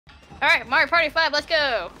Alright, Mario Party 5, let's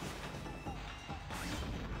go!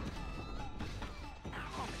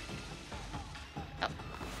 Oh.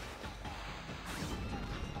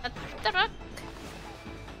 I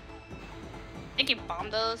think you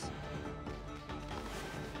bombed those.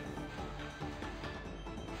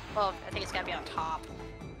 Well, I think it's gotta be on top.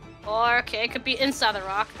 Or, okay, it could be inside the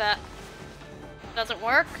rock that doesn't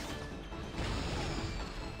work.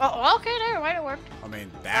 Oh, okay, there, might have worked. I mean,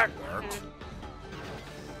 that worked.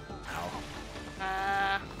 Ow.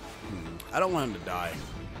 I don't want him to die.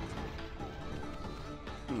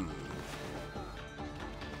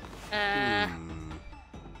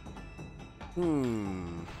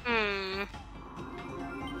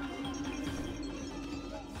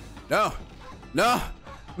 No! No!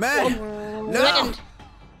 Man! No!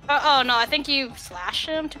 Oh, no, I think you slash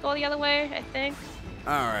him to go the other way, I think.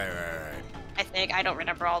 Alright. I think. I don't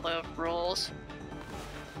remember all the rules.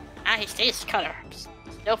 Ah, he stays kind of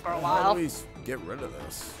still for a while. How do we get rid of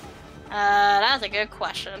this? That's a good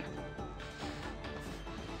question.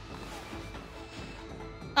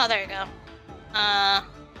 Oh, there you go. I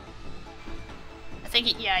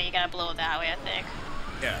think, yeah, you gotta blow it that way, I think.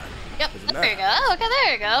 Yeah. Yep, there you go. Okay,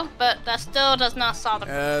 there you go. But that still does not solve the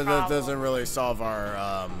problem. That doesn't really solve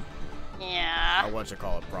our, yeah. our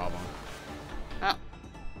whatchamacallit problem. Oh.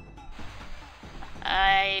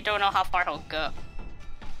 I don't know how far he'll go.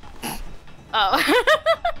 Oh.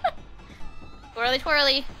 Twirly,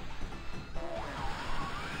 twirly.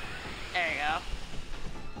 There you go.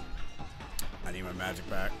 I need my magic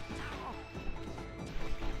back.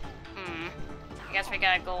 I guess we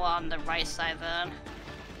gotta go on the right side then.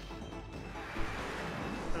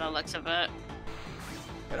 For the looks of it.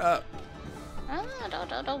 Get up.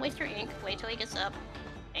 Don't waste your ink. Wait till he gets up.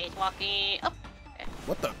 Okay, he's walking up. Okay.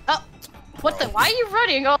 What the? Oh! What the? Why are you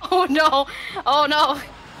running? Oh no! Oh no!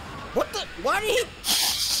 What the? Why did he?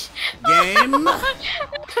 Game?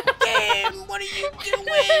 Game, what are you doing?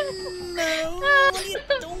 What are you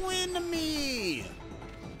doing to me?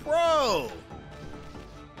 Bro!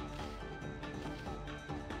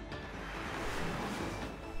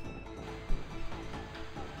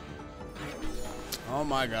 Oh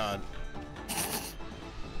my god.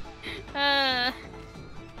 The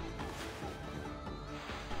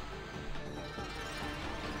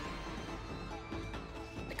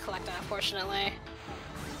collector, unfortunately.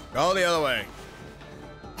 Go the other way.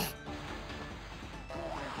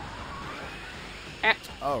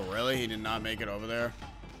 Oh, really? He did not make it over there?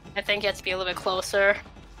 I think you have to be a little bit closer.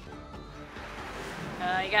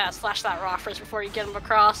 You gotta slash that rock first before you get him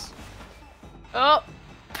across. Oh!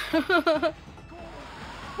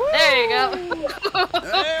 There you go.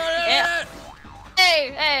 Yeah.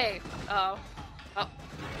 Hey! Oh. Oh.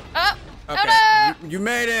 Oh! Okay, Oh, no! you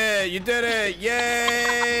made it! You did it!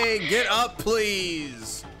 Yay! Get up,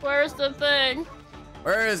 please! Where's the thing?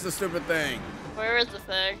 Where is the stupid thing? Where is the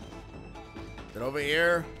thing? Is it over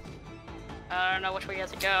here? I don't know which way he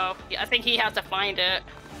has to go. I think he has to find it.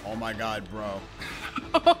 Oh my god, bro.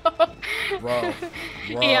 Bro.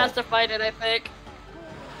 He has to find it, I think.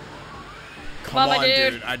 Come Mama, on,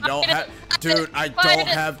 dude. I don't have... Dude, I don't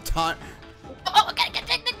have time. Oh, okay, dig.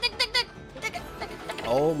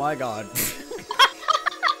 Oh my god.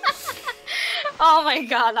 Oh my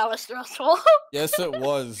god, that was stressful. Yes, it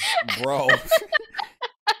was, bro.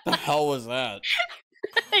 The hell was that?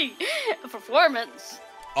 Hey, a performance.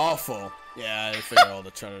 Awful. Yeah, I figure all the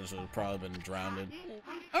treasures would have probably been drowned.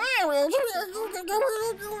 I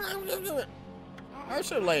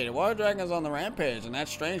should lady, water dragons on the rampage and that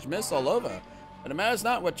strange mist all over. But it matters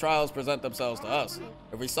not what trials present themselves to us.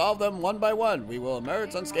 If we solve them one by one, we will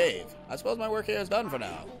emerge unscathed. I suppose my work here is done for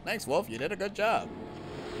now. Thanks, Wolf. You did a good job.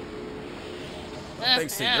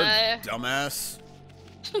 Thanks to your dumbass.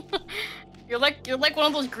 You're like one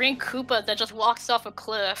of those green Koopas that just walks off a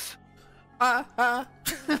cliff.